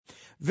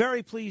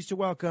Very pleased to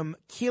welcome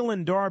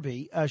Keelin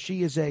Darby.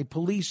 She is a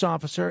police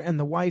officer and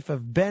the wife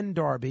of Ben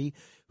Darby,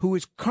 who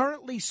is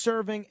currently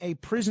serving a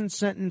prison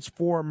sentence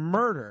for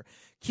murder.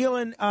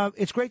 Keelin,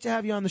 it's great to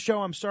have you on the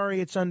show. I'm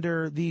sorry it's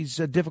under these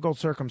difficult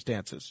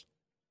circumstances.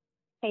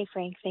 Hey,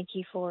 Frank. Thank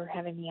you for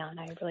having me on.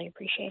 I really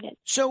appreciate it.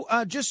 So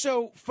just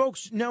so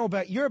folks know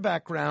about your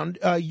background,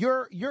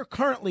 you're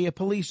currently a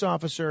police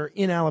officer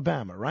in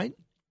Alabama, right?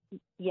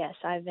 Yes,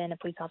 I've been a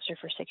police officer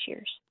for 6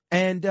 years.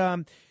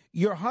 And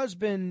your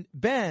husband,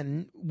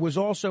 Ben, was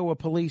also a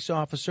police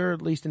officer,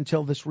 at least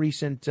until this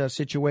recent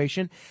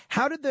situation.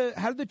 How did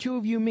the two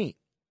of you meet?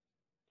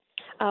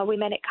 We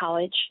met at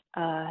college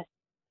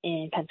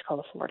in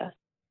Pensacola, Florida.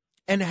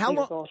 And how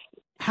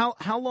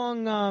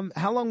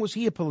long was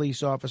he a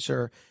police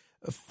officer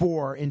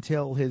for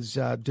until his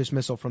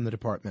dismissal from the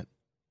department?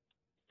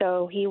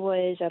 So he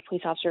was a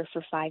police officer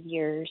for 5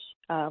 years.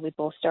 We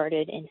both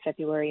started in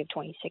February of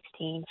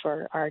 2016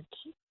 for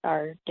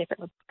our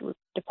different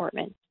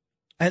departments.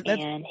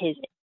 And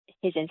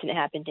his incident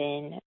happened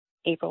in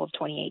April of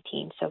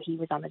 2018. So he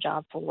was on the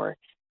job for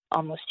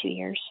almost 2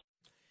 years.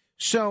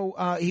 So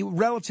he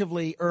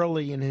relatively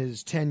early in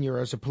his tenure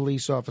as a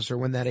police officer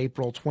when that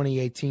April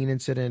 2018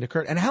 incident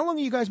occurred. And how long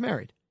are you guys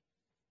married?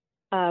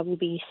 We'll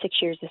be 6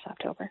 years this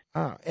October.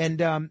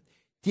 And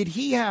did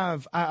he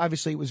have,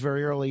 obviously it was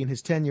very early in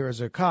his tenure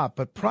as a cop,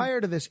 but prior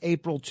to this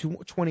April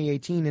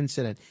 2018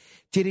 incident,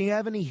 did he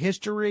have any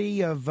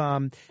history of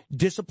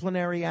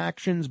disciplinary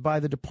actions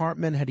by the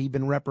department? Had he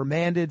been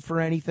reprimanded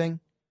for anything?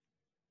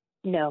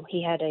 No,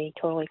 he had a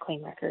totally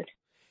clean record.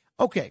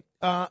 Okay,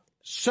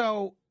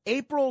 so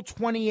April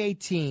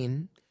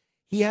 2018,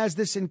 he has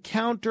this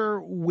encounter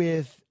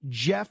with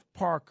Jeff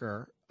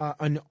Parker,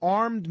 an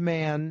armed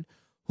man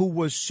who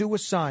was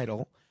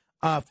suicidal.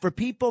 For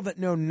people that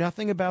know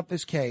nothing about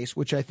this case,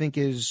 which I think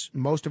is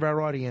most of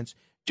our audience,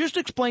 just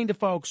explain to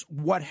folks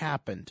what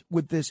happened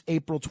with this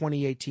April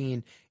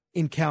 2018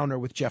 encounter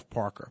with Jeff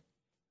Parker.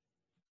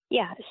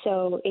 Yeah,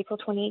 so April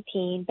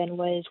 2018, Ben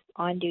was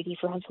on duty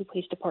for Huntsville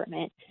Police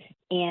Department,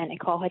 and a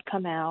call had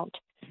come out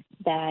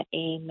that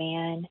a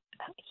man,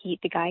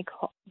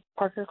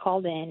 Parker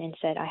called in and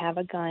said, "I have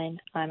a gun.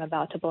 I'm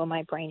about to blow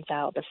my brains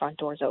out. The front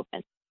door's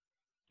open."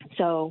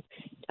 So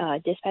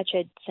dispatch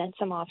had sent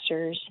some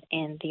officers,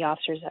 and the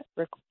officers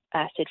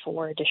asked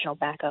for additional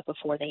backup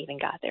before they even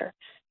got there.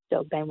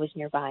 So Ben was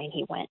nearby, and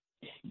he went.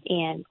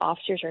 And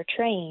officers are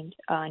trained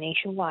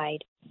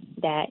nationwide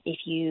that if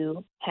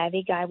you have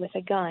a guy with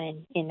a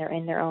gun and they're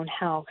in their own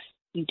house,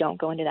 you don't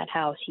go into that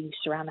house. You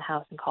surround the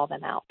house and call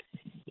them out.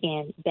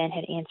 And Ben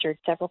had answered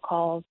several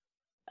calls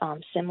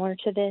similar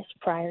to this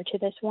prior to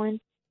this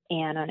one,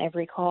 and on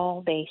every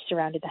call, they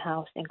surrounded the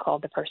house and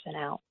called the person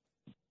out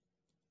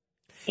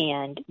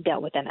and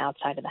dealt with them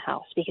outside of the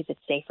house because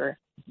it's safer.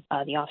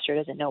 The officer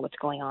doesn't know what's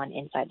going on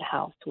inside the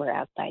house, where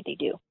outside they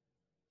do.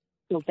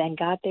 So Ben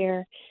got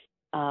there.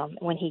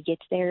 When he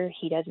gets there,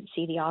 he doesn't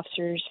see the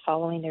officers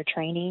following their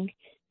training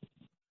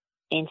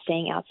and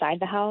staying outside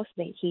the house.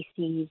 He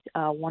sees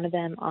one of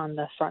them on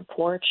the front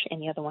porch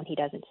and the other one he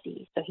doesn't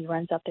see. So he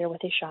runs up there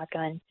with his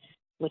shotgun,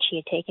 which he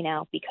had taken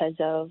out because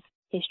of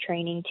his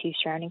training to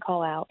surround and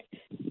call out.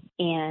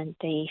 And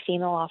the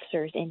female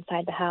officer is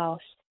inside the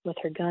house with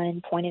her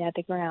gun pointed at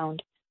the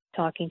ground,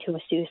 talking to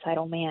a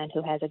suicidal man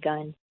who has a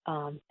gun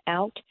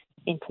out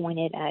and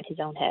pointed at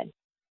his own head.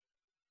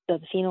 So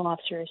the female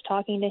officer is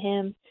talking to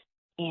him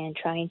and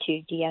trying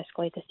to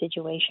de-escalate the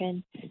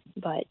situation,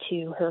 but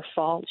to her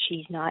fault,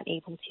 she's not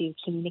able to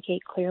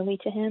communicate clearly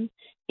to him,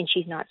 and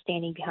she's not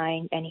standing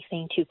behind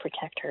anything to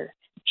protect her.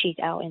 She's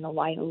out in the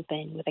wide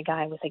open with a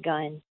guy with a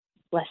gun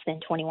less than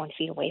 21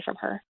 feet away from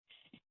her.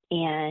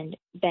 And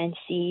Ben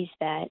sees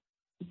that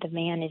the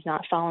man is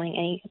not following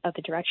any of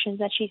the directions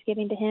that she's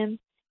giving to him.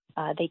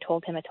 They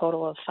told him a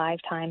total of 5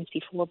 times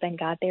before Ben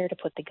got there to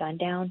put the gun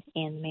down,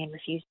 and the man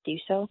refused to do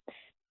so.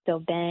 So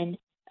Ben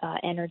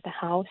entered the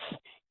house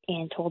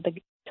and told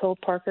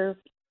Parker,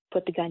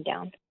 put the gun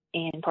down.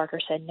 And Parker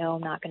said, "No,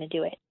 I'm not going to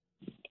do it."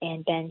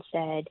 And Ben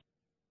said,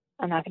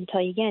 "I'm not going to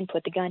tell you again,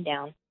 put the gun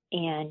down."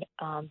 And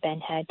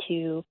Ben had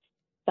to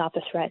stop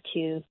the threat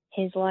to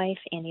his life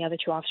and the other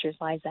 2 officers'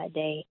 lives that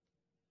day.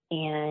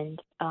 And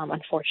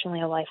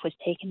unfortunately, a life was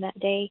taken that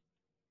day.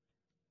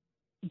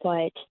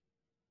 But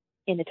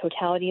in the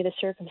totality of the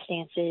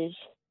circumstances,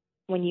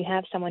 when you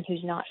have someone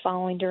who's not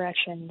following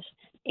directions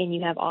and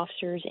you have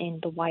officers in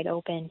the wide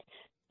open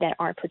that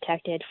aren't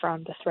protected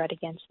from the threat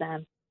against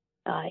them,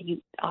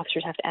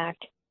 officers have to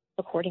act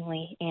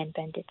accordingly, and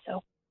Ben did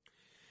so.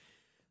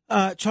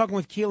 Talking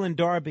with Keelin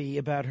Darby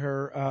about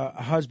her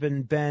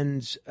husband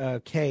Ben's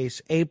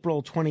case,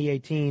 April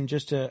 2018,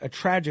 just a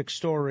tragic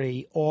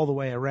story all the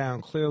way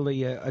around.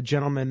 Clearly a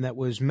gentleman that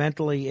was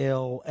mentally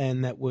ill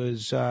and that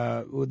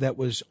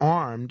was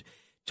armed,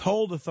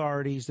 told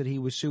authorities that he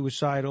was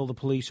suicidal. The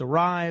police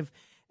arrive,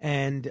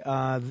 and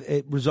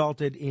it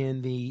resulted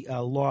in the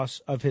loss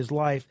of his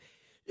life.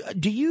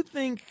 Do you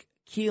think,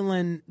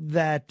 Keelin,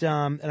 that,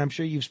 and I'm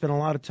sure you've spent a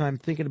lot of time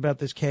thinking about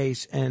this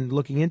case and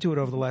looking into it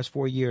over the last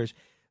 4 years,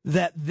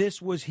 that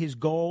this was his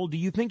goal? Do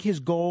you think his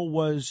goal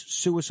was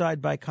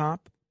suicide by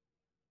cop?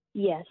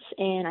 Yes,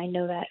 and I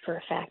know that for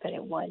a fact that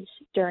it was.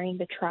 During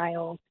the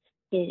trial,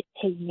 his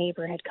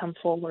neighbor had come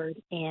forward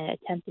and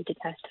attempted to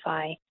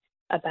testify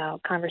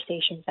about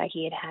conversations that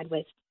he had had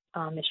with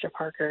Mr.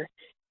 Parker,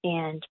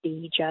 and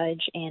the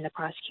judge and the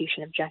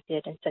prosecution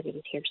objected and said it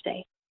was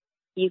hearsay.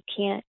 You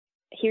can't,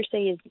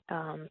 hearsay is,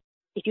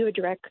 if you have a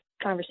direct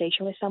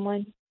conversation with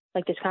someone,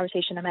 like this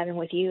conversation I'm having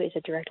with you is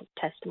a direct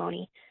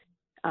testimony.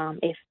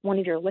 If one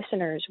of your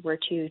listeners were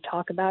to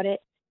talk about it,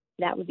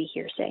 that would be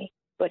hearsay.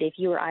 But if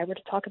you or I were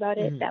to talk about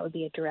it, that would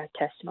be a direct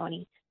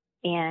testimony.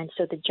 And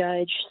so the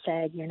judge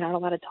said, you're not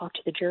allowed to talk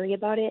to the jury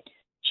about it.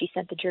 She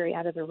sent the jury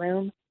out of the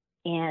room,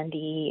 and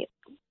the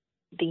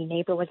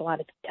neighbor was allowed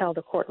to tell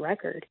the court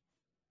record,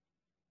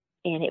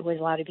 and it was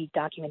allowed to be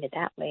documented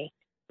that way.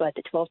 But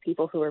the 12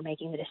 people who were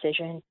making the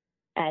decision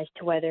as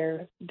to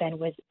whether Ben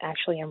was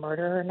actually a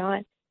murderer or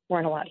not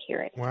weren't allowed to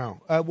hear it.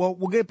 Wow. Well,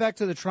 we'll get back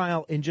to the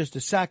trial in just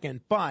a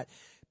second. But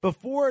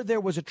before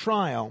there was a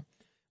trial,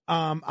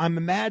 I'm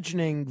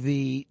imagining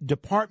the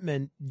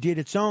department did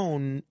its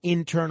own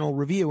internal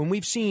review. And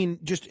we've seen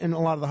just in a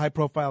lot of the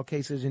high-profile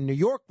cases in New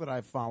York that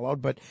I've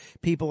followed, but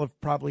people have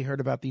probably heard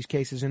about these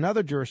cases in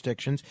other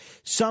jurisdictions.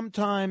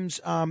 Sometimes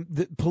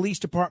the police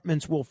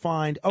departments will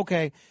find,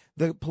 okay,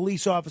 the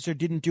police officer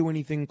didn't do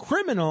anything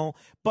criminal,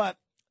 but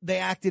they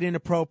acted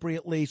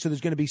inappropriately, so there's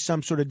going to be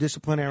some sort of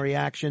disciplinary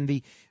action.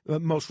 The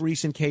most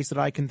recent case that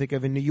I can think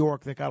of in New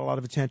York that got a lot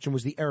of attention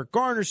was the Eric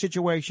Garner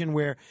situation,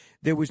 where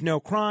there was no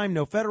crime,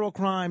 no federal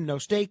crime, no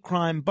state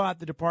crime, but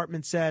the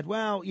department said,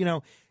 well, you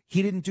know,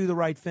 he didn't do the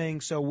right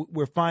thing, so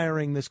we're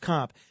firing this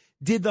cop.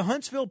 Did the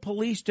Huntsville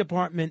Police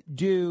Department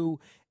do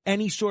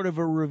any sort of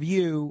a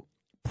review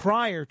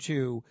prior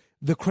to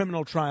the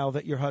criminal trial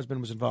that your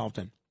husband was involved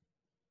in?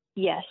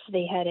 Yes,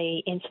 they had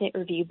a incident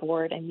review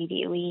board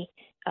immediately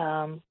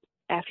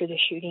after the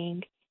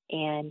shooting,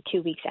 and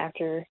 2 weeks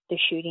after the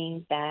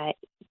shooting, that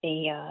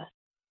they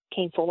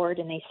came forward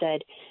and they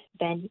said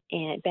Ben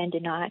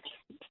did not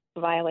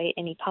violate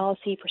any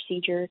policy,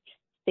 procedure,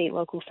 state,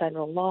 local,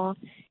 federal law.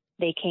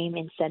 They came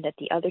and said that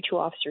the other two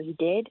officers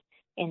did,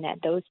 and that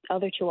those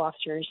other two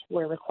officers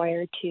were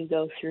required to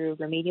go through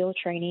remedial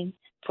training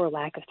for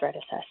lack of threat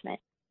assessment.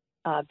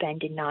 Ben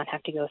did not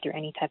have to go through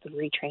any type of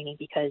retraining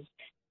because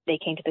they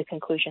came to the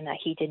conclusion that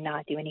he did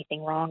not do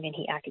anything wrong and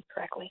he acted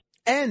correctly.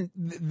 And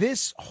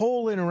this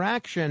whole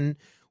interaction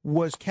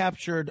was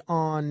captured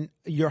on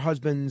your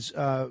husband's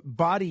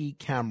body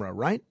camera,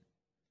 right?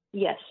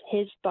 Yes,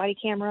 his body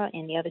camera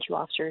and the other two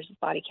officers'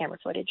 body camera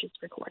footage is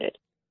recorded.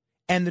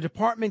 And the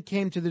department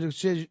came to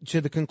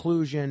the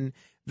conclusion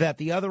that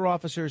the other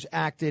officers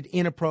acted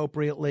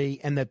inappropriately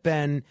and that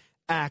Ben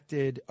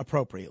acted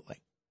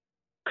appropriately.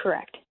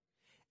 Correct.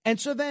 And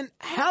so then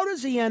how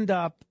does he end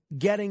up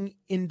getting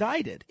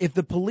indicted? If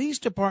the police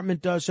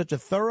department does such a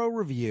thorough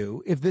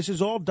review, if this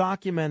is all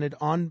documented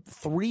on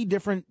 3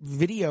 different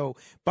video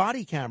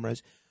body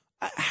cameras,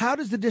 how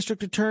does the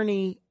district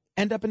attorney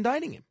end up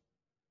indicting him?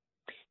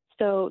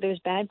 So there's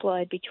bad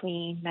blood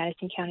between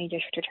Madison County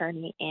District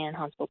Attorney and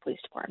Huntsville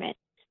Police Department.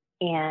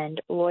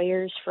 And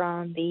lawyers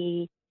from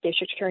the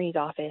district attorney's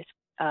office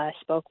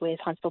spoke with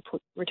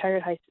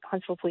retired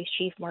Huntsville Police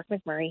Chief Mark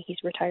McMurray. He's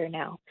retired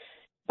now.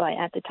 But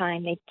at the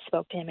time, they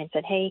spoke to him and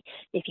said, hey,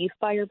 if you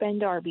fire Ben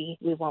Darby,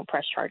 we won't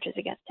press charges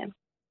against him.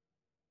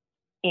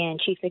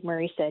 And Chief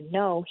McMurray said,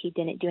 no, he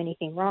didn't do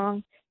anything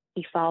wrong.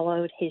 He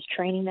followed his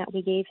training that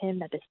we gave him,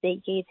 that the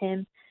state gave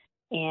him,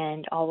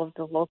 and all of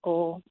the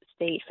local,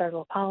 state,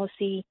 federal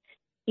policy.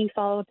 He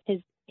followed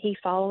the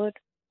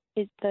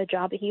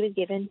job that he was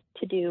given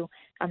to do.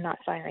 I'm not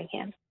firing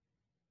him.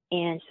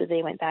 And so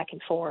they went back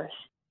and forth.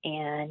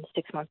 And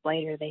 6 months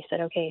later, they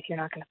said, okay, if you're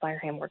not going to fire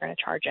him, we're going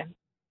to charge him.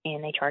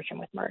 And they charged him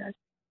with murder.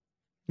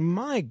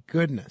 My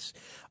goodness.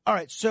 All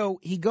right, so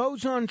he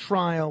goes on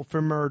trial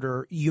for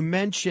murder. You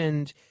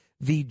mentioned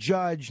the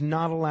judge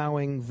not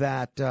allowing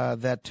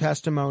that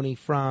testimony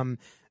from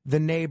the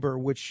neighbor,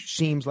 which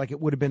seems like it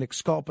would have been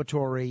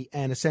exculpatory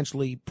and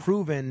essentially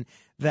proven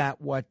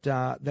that what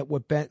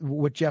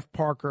Jeff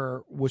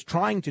Parker was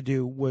trying to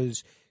do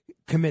was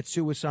commit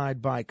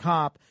suicide by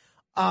cop.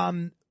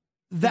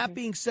 That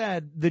being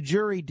said, the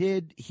jury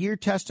did hear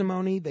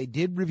testimony. They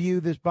did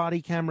review this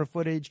body camera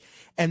footage,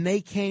 and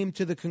they came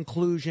to the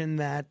conclusion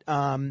that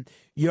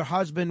your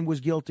husband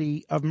was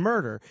guilty of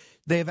murder.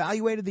 They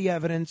evaluated the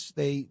evidence.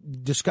 They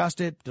discussed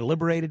it,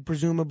 deliberated,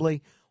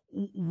 presumably.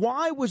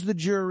 Why was the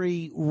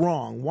jury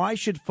wrong? Why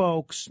should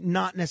folks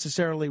not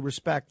necessarily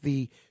respect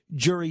the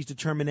jury's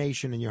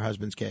determination in your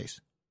husband's case?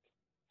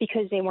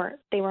 Because they weren't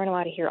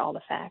allowed to hear all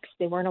the facts.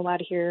 They weren't allowed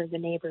to hear the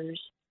neighbor's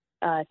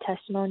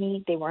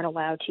testimony. They weren't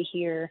allowed to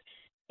hear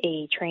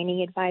a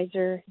training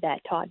advisor that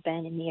taught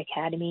Ben in the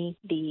academy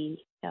the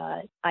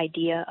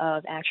idea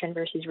of action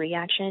versus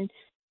reaction.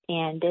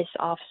 And this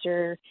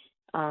officer,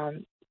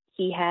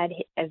 he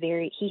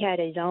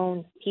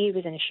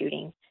was in a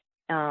shooting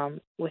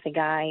with a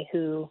guy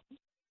who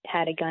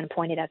had a gun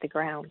pointed at the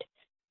ground.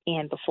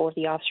 And before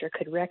the officer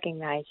could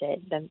recognize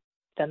it,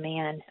 the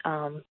man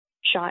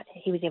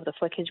he was able to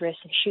flick his wrist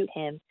and shoot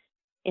him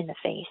in the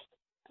face.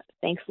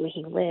 Thankfully,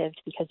 he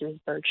lived because of his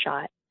bird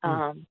shot.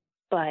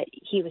 But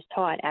he was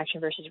taught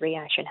action versus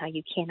reaction, how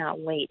you cannot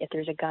wait. If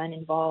there's a gun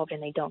involved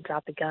and they don't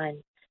drop the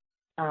gun,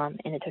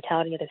 in the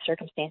totality of the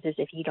circumstances,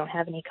 if you don't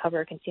have any cover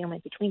or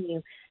concealment between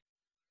you,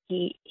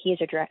 he is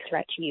a direct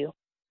threat to you.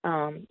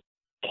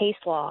 Case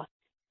law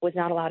was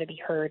not allowed to be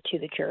heard to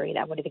the jury.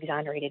 That would have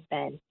exonerated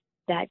Ben.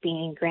 That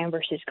being Graham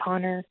versus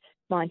Connor,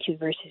 Montu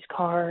versus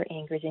Carr,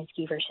 and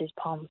Grzinski versus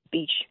Palm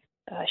Beach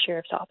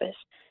Sheriff's Office.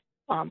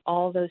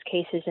 All those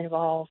cases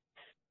involve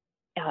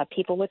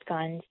people with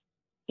guns,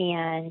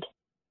 and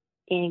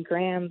in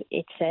Graham,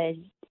 it says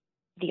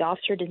the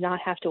officer does not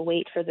have to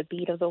wait for the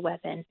beat of the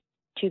weapon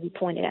to be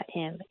pointed at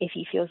him if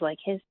he feels like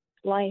his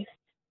life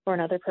or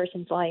another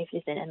person's life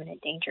is in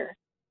imminent danger.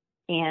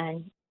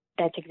 And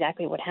that's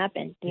exactly what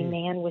happened. The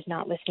man was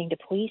not listening to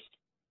police.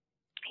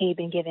 He had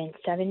been given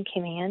 7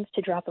 commands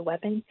to drop the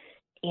weapon,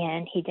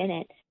 and he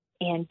didn't.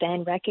 And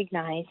Ben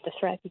recognized the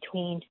threat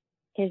between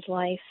his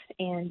life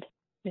and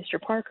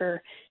Mr.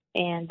 Parker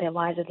and the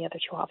lives of the other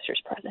 2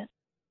 officers present.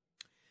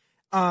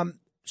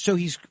 So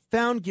he's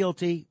found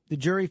guilty. The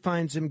jury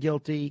finds him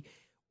guilty.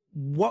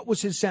 What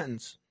was his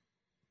sentence?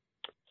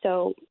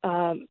 So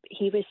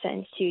he was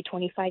sentenced to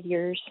 25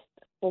 years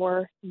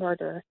for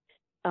murder.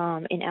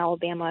 In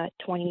Alabama,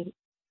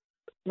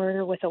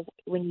 murder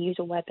when you use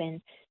a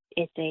weapon,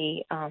 it's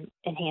a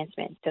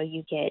enhancement. So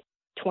you get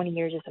 20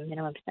 years as a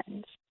minimum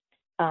sentence.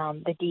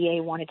 The DA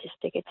wanted to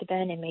stick it to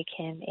Ben and make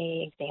him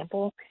an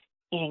example,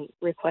 and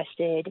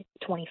requested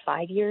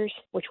 25 years,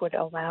 which would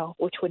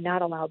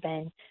not allow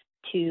Ben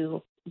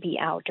to be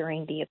out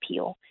during the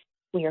appeal.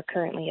 We are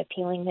currently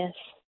appealing this,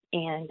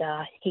 and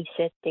he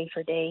sits day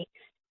for day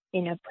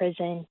in a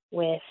prison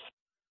with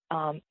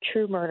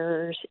true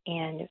murderers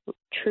and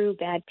true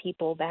bad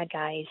people, bad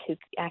guys who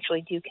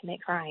actually do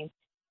commit crime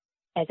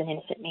as an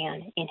innocent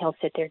man, and he'll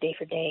sit there day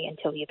for day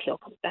until the appeal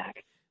comes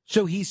back.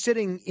 So he's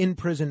sitting in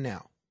prison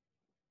now?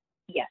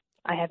 Yes.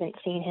 I haven't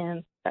seen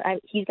him.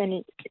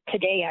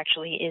 Today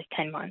actually is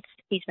 10 months.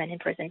 He's been in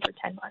prison for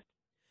 10 months.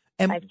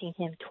 And I've seen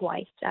him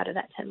twice out of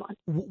that 10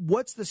 months.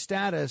 What's the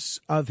status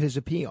of his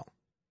appeal?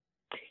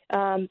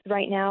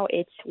 Right now,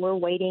 we're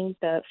waiting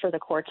for the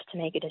courts to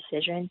make a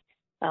decision.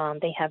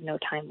 They have no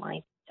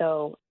timeline,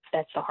 so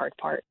that's the hard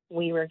part.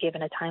 We were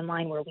given a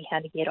timeline where we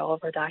had to get all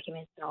of our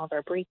documents and all of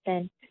our briefs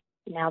in.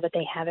 Now that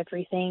they have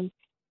everything,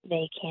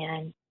 they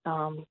can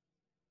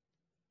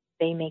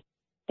they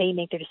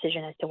make their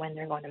decision as to when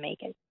they're going to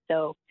make it.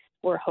 So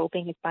we're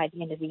hoping it's by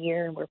the end of the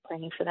year, and we're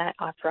praying for that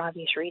for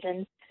obvious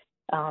reasons.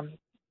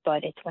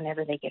 But it's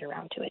whenever they get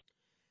around to it.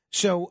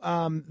 So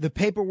the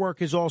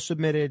paperwork is all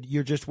submitted.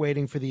 You're just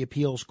waiting for the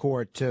appeals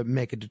court to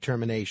make a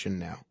determination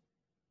now.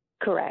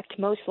 Correct.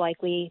 Most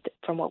likely,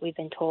 from what we've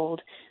been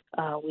told,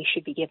 we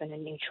should be given a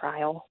new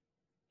trial,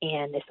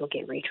 and this will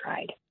get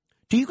retried.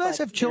 Do you guys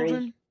have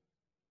children?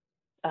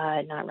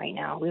 Not right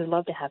now. We would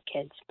love to have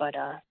kids, but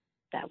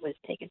that was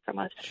taken from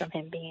us from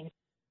him being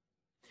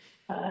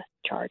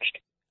charged.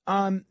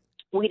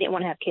 We didn't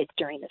want to have kids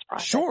during this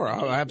process. Sure,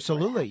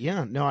 absolutely.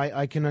 Yeah, no,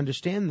 I can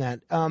understand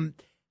that.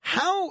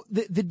 How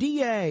the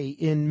DA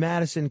in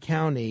Madison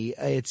County,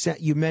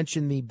 you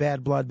mentioned the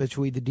bad blood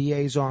between the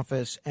DA's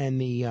office and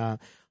the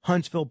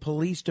Huntsville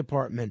Police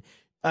Department.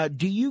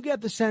 Do you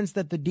get the sense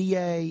that the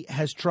DA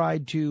has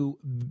tried to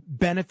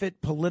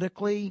benefit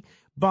politically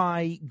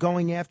by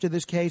going after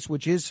this case,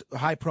 which is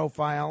high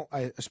profile,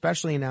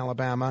 especially in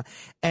Alabama,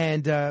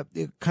 and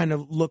it kind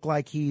of look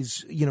like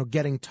he's,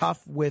 getting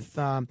tough with,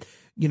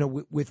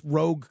 with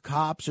rogue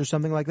cops or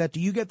something like that?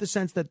 Do you get the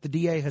sense that the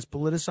DA has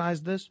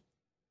politicized this?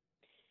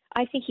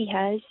 I think he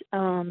has.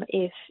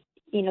 If,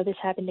 this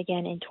happened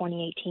again in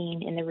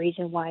 2018, and the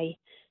reason why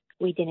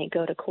we didn't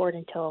go to court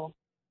until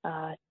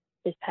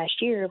this past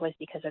year was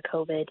because of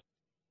COVID.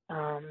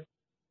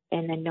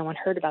 And then no one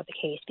heard about the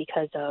case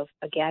because of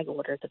a gag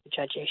order that the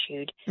judge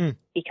issued.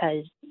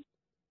 Because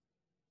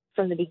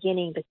from the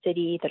beginning, the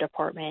city, the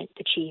department,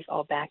 the chief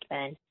all backed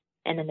Ben,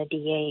 and then the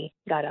DA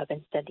got up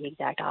and said the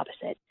exact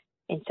opposite.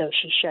 And so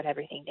she shut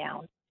everything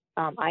down.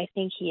 I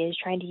think he is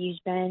trying to use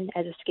Ben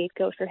as a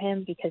scapegoat for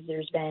him because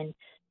there's been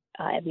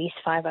at least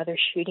 5 other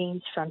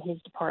shootings from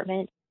his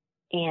department,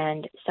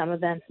 and some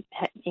of them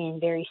in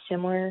very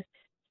similar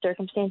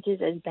circumstances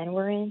as Ben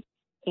were in.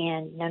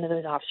 And none of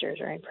those officers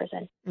are in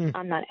prison.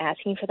 I'm not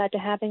asking for that to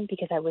happen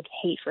because I would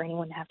hate for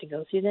anyone to have to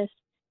go through this,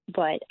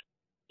 but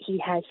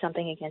he has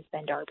something against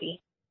Ben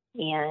Darby.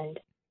 And,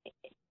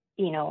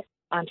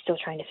 I'm still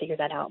trying to figure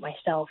that out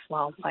myself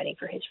while I'm fighting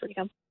for his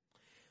freedom.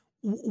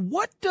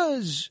 What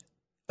does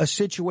a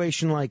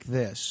situation like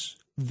this,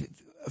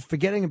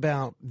 forgetting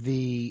about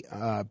the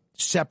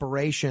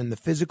separation, the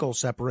physical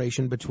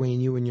separation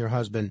between you and your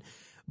husband,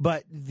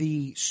 but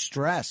the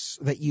stress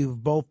that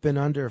you've both been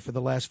under for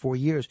the last 4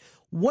 years,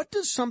 what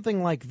does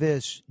something like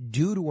this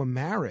do to a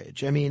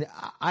marriage? I mean,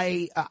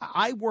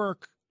 I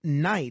work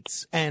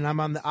nights, and I'm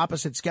on the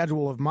opposite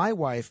schedule of my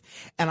wife,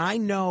 and I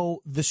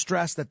know the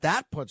stress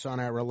that puts on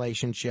our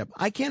relationship.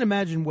 I can't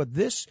imagine what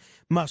this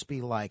must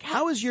be like.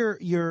 How has your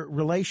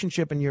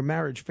relationship and your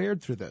marriage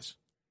fared through this?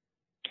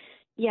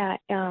 Yeah,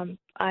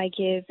 I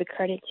give the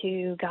credit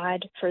to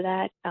God for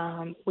that.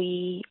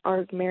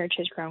 Our marriage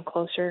has grown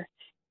closer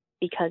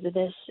because of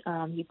this.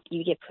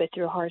 You get put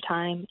through a hard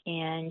time,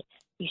 and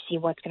you see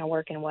what's going to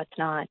work and what's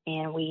not.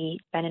 And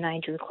Ben and I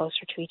drew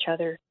closer to each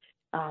other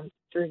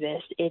through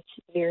this. It's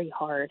very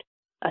hard,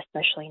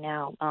 especially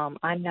now.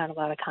 I'm not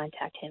allowed to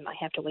contact him. I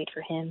have to wait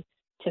for him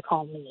to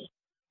call me.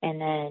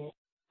 And then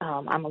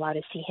I'm allowed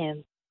to see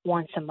him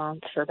once a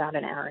month for about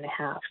an hour and a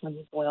half when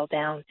we boil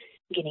down,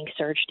 getting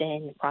searched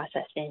in and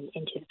processed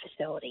into the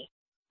facility.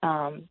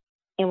 And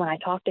when I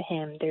talk to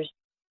him,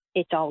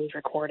 it's always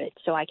recorded.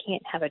 So I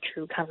can't have a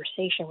true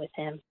conversation with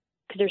him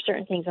because there's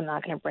certain things I'm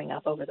not going to bring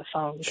up over the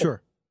phone because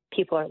Sure.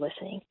 people are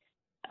listening.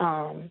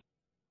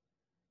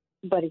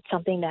 But it's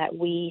something that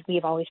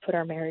we've always put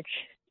our marriage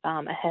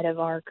ahead of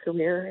our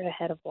career,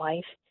 ahead of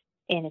life,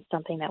 and it's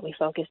something that we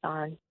focus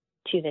on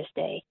to this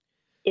day.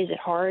 Is it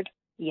hard?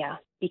 Yeah,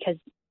 because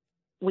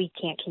we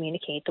can't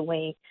communicate the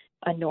way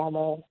a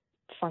normal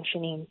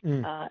functioning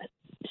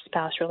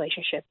spouse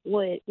relationship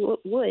would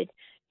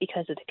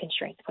because of the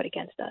constraints put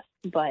against us.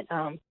 But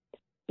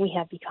we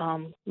have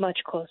become much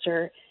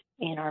closer,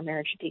 and our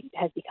marriage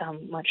has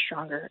become much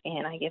stronger,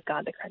 and I give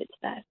God the credit to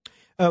that.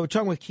 We're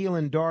talking with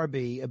Keelin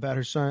Darby about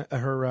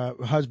her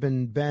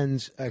husband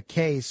Ben's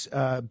case.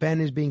 Ben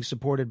is being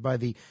supported by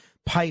the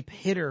Pipe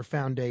Hitter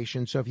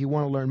Foundation. So if you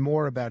want to learn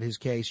more about his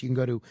case, you can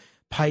go to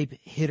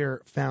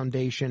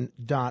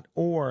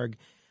pipehitterfoundation.org.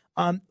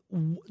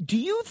 Do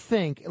you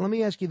think, let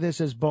me ask you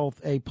this as both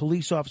a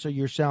police officer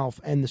yourself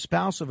and the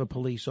spouse of a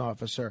police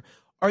officer,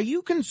 are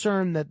you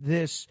concerned that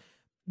this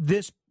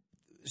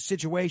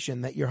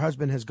situation that your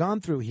husband has gone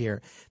through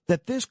here,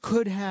 that this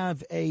could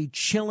have a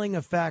chilling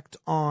effect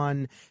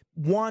on,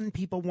 one,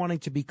 people wanting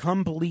to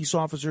become police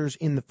officers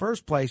in the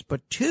first place,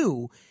 but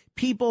two,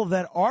 people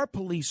that are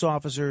police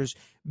officers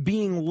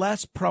being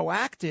less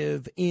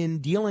proactive in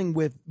dealing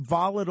with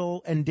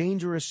volatile and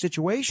dangerous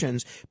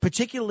situations,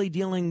 particularly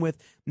dealing with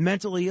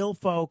mentally ill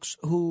folks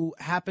who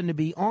happen to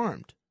be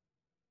armed?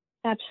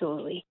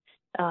 Absolutely.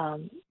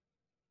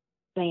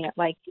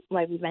 Like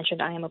we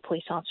mentioned, I am a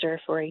police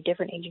officer for a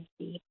different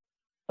agency,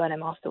 but I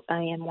am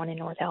one in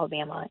North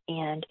Alabama,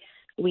 and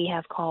we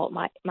have called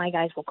my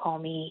guys will call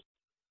me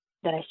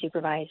that I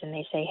supervise, and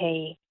they say,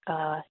 hey,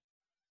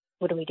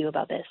 what do we do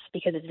about this?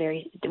 Because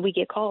we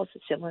get calls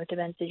similar to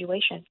Ben's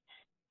situation,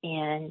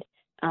 and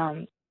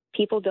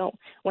people don't.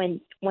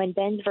 When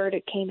Ben's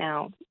verdict came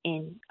out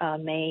in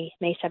May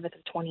 7th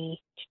of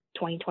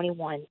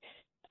 2021,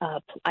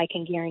 I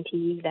can guarantee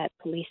you that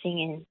policing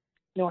in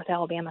North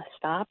Alabama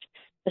stopped,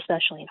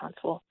 especially in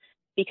Huntsville,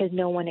 because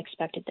no one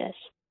expected this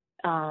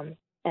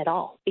at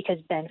all,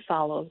 because Ben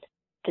followed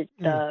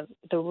the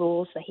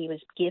rules that he was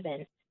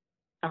given,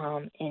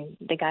 and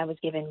the guy was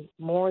given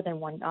more than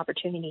one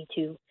opportunity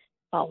to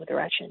follow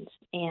directions,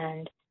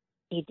 and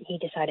he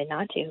decided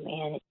not to,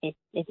 and it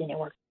didn't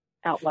work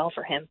out well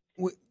for him.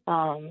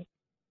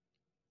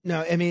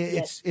 No, I mean,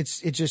 it's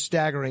just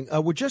staggering.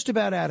 We're just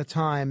about out of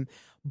time.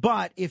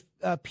 But if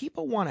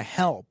people want to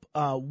help,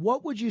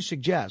 what would you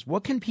suggest?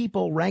 What can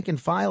people, rank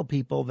and file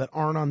people that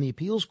aren't on the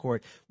appeals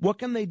court, what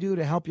can they do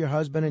to help your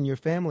husband and your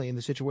family in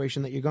the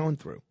situation that you're going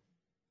through?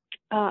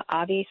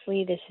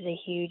 Obviously, this is a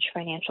huge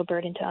financial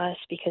burden to us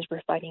because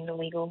we're fighting the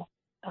legal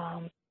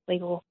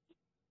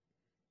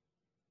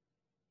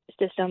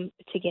system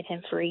to get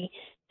him free.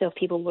 So if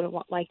people would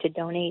like to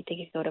donate, they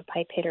could go to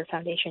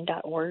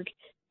pipehitterfoundation.org,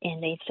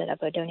 and they'd set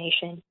up a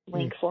donation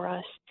link for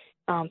us.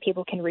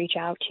 People can reach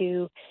out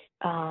to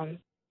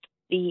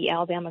the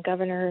Alabama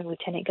governor,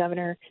 lieutenant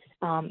governor.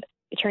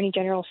 Attorney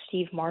General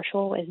Steve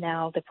Marshall is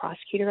now the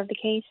prosecutor of the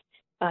case.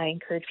 I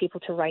encourage people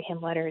to write him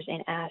letters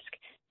and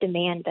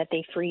demand that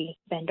they free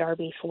Ben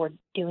Darby for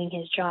doing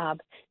his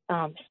job.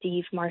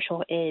 Steve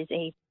Marshall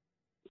he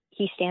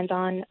stands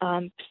on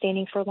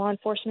standing for law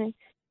enforcement.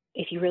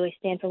 If you really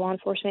stand for law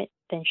enforcement,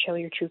 then show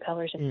your true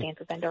colors and stand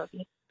for Ben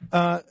Darby.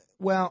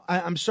 Well,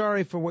 I'm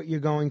sorry for what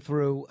you're going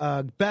through.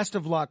 Best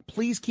of luck.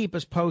 Please keep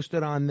us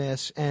posted on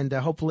this, and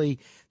hopefully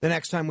the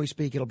next time we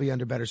speak, it'll be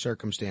under better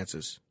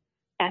circumstances.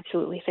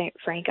 Absolutely,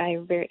 Frank. I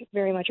very,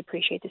 very much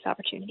appreciate this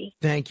opportunity.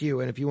 Thank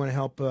you. And if you want to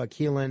help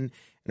Keelin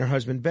and her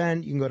husband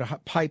Ben, you can go to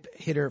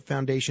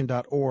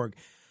pipehitterfoundation.org.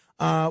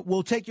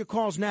 We'll take your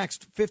calls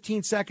next.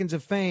 15 seconds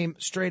of fame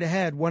straight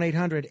ahead.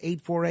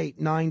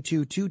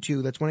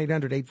 1-800-848-9222. That's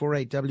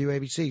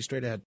 1-800-848-WABC.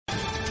 Straight ahead.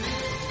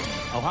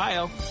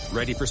 Ohio,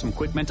 ready for some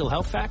quick mental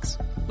health facts?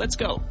 Let's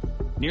go.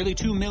 Nearly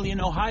 2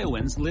 million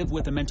Ohioans live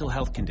with a mental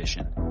health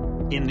condition.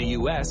 In the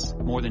U.S.,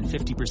 more than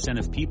 50%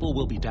 of people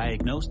will be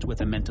diagnosed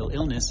with a mental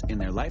illness in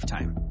their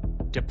lifetime.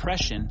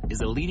 Depression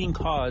is a leading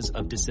cause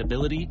of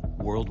disability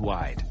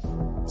worldwide.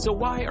 So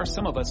why are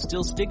some of us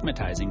still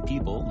stigmatizing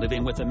people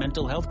living with a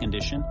mental health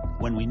condition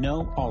when we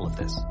know all of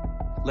this?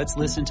 Let's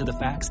listen to the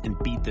facts and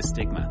beat the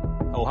stigma.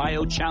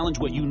 Ohio, challenge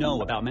what you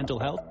know about mental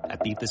health at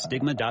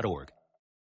beatthestigma.org.